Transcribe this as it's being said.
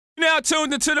are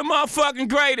tuned into the motherfucking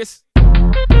greatest.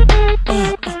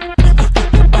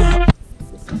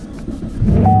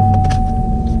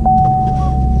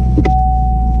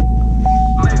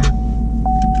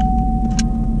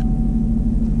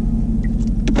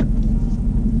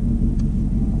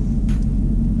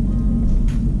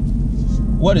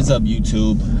 What is up,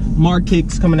 YouTube?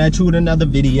 MarKicks coming at you with another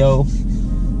video.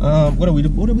 What are we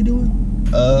doing?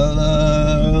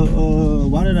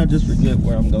 Why did I just forget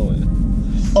where I'm going?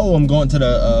 Oh, I'm going to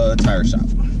the tire shop.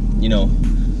 You know,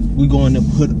 we're going to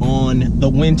put on the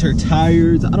winter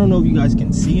tires. I don't know if you guys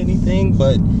can see anything,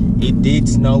 but it did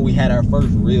snow. We had our first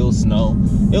real snow.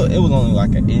 It was only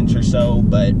like an inch or so,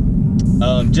 but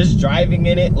just driving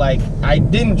in it, like, I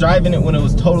didn't drive in it when it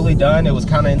was totally done. It was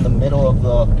kind of in the middle of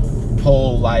the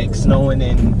whole like snowing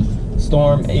and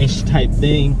storm-ish type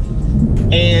thing,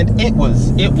 and it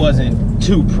wasn't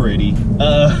too pretty.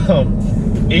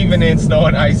 Even in snow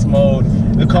and ice mode,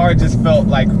 the car just felt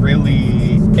like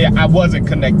I wasn't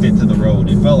connected to the road.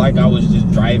 It felt like I was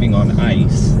just driving on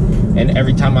ice, and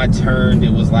every time I turned,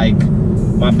 it was like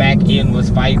my back end was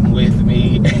fighting with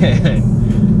me.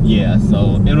 And yeah,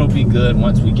 so it'll be good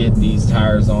once we get these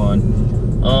tires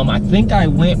on. I think I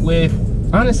went with,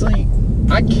 honestly,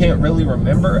 I can't really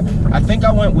remember. I think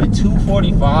I went with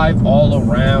 245 all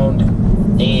around,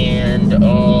 and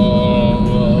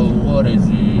what is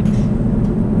it?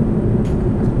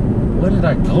 What did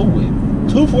I go with?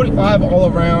 245 all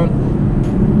around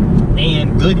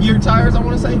and Goodyear tires, I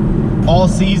want to say. All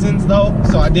seasons though,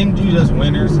 so I didn't do just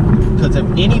winters, because if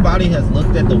anybody has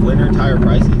looked at the winter tire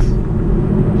prices,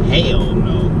 hell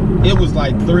no. It was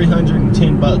like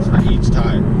 310 bucks for each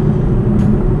tire.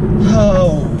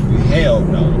 Oh, hell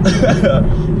no.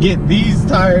 Get these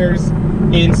tires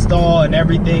installed and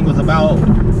everything was about,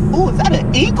 oh, is that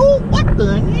an Eagle? What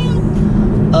the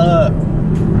hell?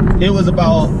 It was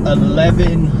about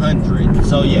 1,100.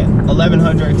 So yeah,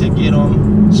 1,100 to get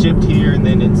them shipped here and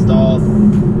then installed.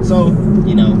 So,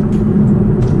 you know,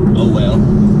 oh well.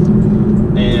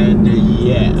 And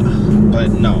yeah, but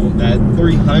no, that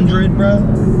 300, bro.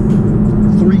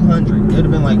 300. It'd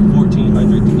have been like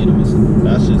 1,400 to get them.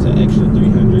 That's just an extra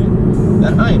 300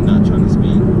 that I am not trying to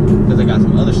spend, because I got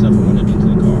some other stuff I want to do to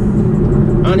the car.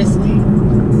 Honestly,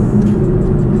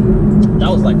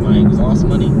 that was like my exhaust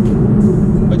money,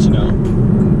 but you know,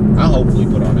 I'll hopefully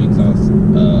put on exhaust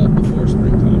before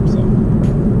springtime, so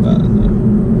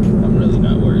I'm really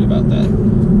not worried about that.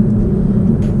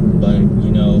 But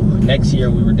you know, next year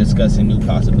we were discussing new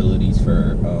possibilities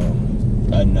for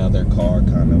another car,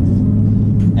 kind of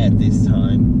at this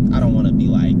time. I don't want to be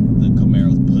like the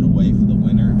Camaro's put away for the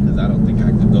winter, because I don't think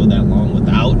I could go that long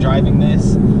without driving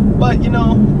this. But you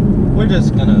know, we're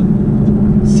just gonna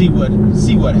see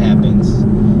what happens.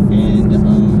 And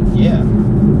yeah,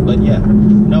 but yeah,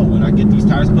 no, when I get these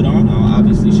tires put on, I'll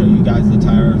obviously show you guys the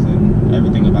tires and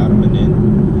everything about them, and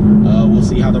then we'll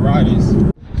see how the ride is.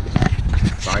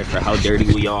 Sorry for how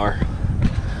dirty we are,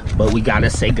 but we gotta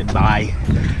say goodbye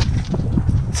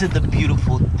to the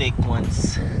beautiful thick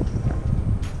ones.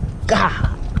 God.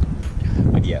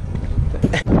 But yeah.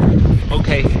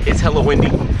 Okay, it's hella windy,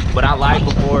 but I lied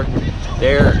before.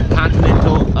 They're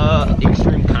Continental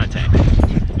Extreme Contact,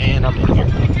 and I'm in here.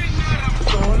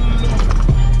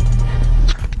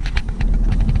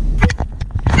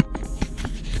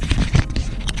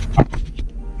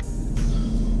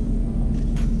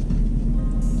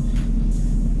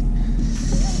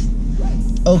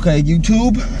 Okay,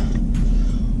 YouTube,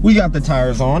 we got the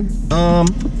tires on.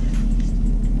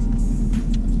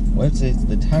 What's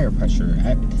the tire pressure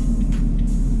at?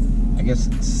 I guess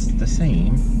it's the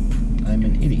same. I'm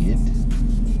an idiot.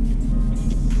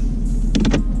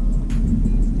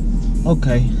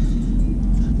 Okay.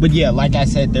 But yeah, like I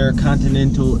said, they're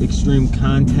Continental Extreme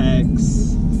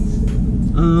Contacts.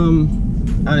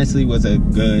 Honestly, was a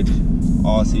good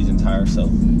all-season tire, so,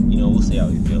 you know, we'll see how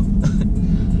we feel.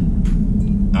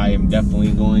 I am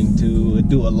definitely going to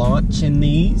do a launch in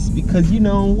these, because, you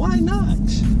know, why not?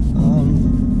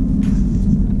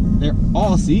 They're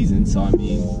all season, so I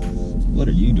mean, what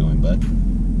are you doing, bud?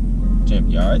 Jim,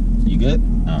 you alright? You good?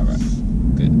 Alright,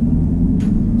 good.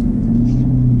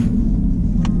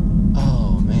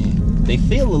 Oh man, they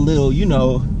feel a little, you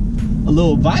know, a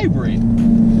little vibrant.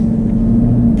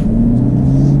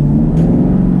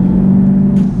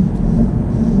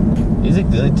 Is it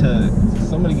good to,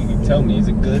 somebody can tell me, is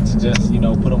it good to just, you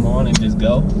know, put them on and just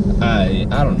go? I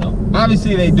don't know.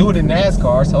 Obviously they do it in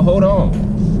NASCAR, so hold on.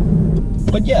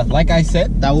 But yeah, like I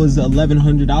said, that was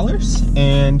 $1,100,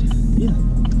 and yeah,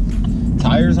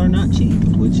 tires are not cheap,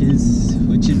 which is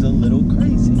a little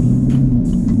crazy.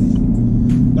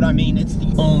 But but I mean, it's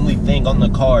the only thing on the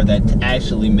car that's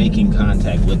actually making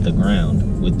contact with the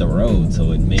ground, with the road,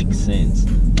 so it makes sense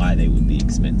why they would be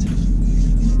expensive.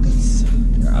 Because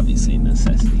they're obviously a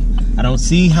necessity. I don't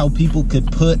see how people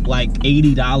could put like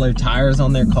 $80 tires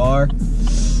on their car.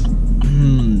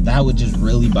 That would just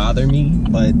really bother me,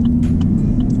 but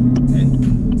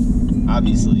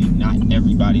obviously not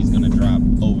everybody's gonna drop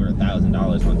over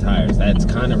 $1,000 on tires. That's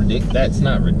kind of ridiculous. That's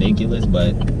not ridiculous,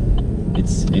 but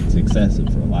it's excessive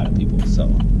for a lot of people. So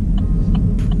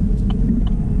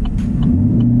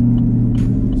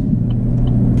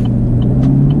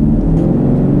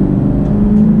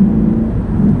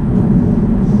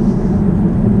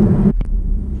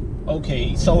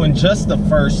okay, so in just the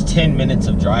first 10 minutes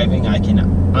of driving, I can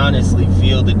honestly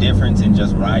feel the difference in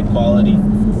just ride quality.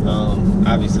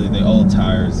 Obviously the old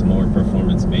tires more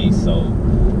performance based, so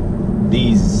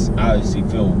these obviously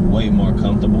feel way more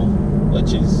comfortable,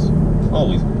 which is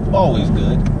always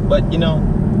good. But you know,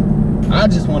 I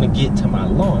just want to get to my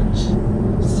launch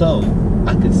so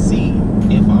I can see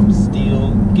if I'm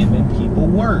still giving people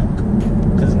work,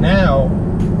 because now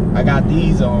I got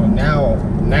these on. Now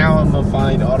I'm gonna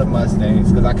find all the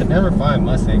Mustangs, because I could never find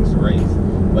Mustangs to race.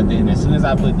 But then as soon as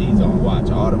I put these on, watch,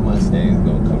 all the Mustangs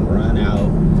gonna come run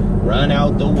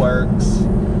out the works,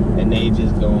 and they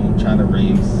just gonna try to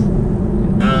race.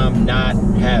 And I'm not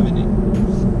having it.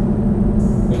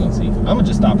 We're gonna see. I'm gonna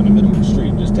just stop in the middle of the street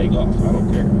and just take off. I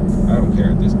don't care. I don't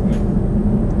care at this point.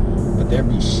 But there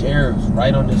be sheriffs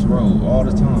right on this road all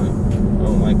the time. I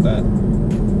don't like that.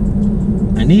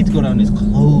 I need to go down this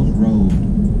closed road.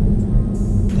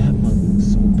 That must be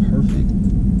so perfect.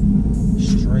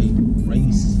 Straight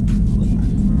race.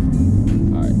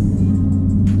 Alright.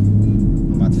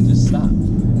 I'm about to just stop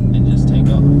and just take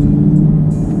off.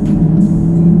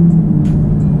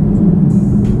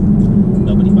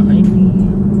 Nobody behind me.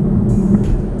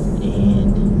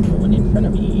 And no one in front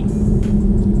of me.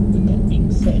 With that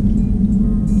being said,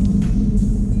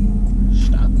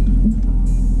 stop.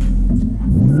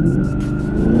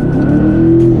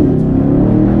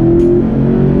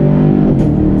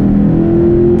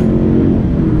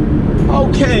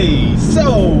 Okay,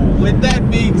 so with that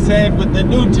being said, with the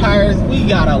new tires, we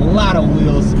got a lot of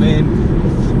wheel spin,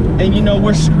 and you know,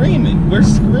 we're screaming,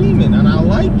 and I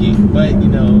like it. But you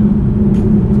know,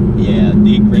 yeah,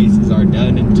 dig races are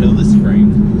done until the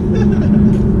spring.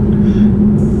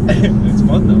 It's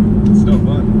fun though, it's still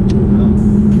fun.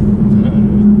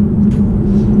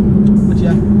 But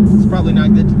yeah, it's probably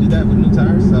not good to do that with new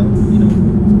tires, so you know,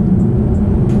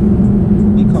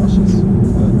 be cautious.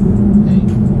 But hey,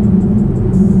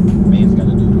 man's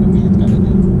gotta do what a man's gotta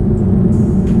do.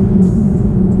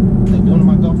 Like doing on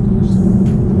my golf course.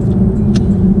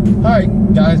 Alright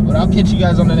guys, but I'll catch you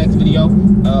guys on the next video.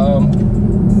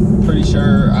 Pretty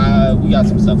sure we got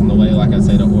some stuff on the way. Like I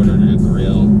said, I ordered a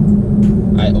grill.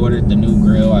 I ordered the new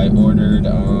grill. I ordered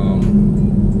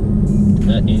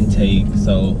an intake.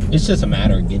 So it's just a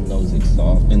matter of getting those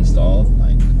installed.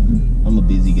 Like, I'm a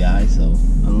busy guy, so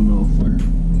I don't know if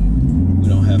we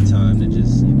don't have time to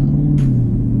just, you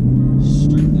know,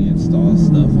 strictly install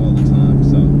stuff all the time.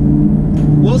 So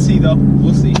we'll see though,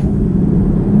 we'll see.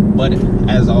 But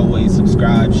as always,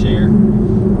 subscribe, share,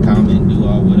 comment, do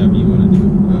all whatever you want to do.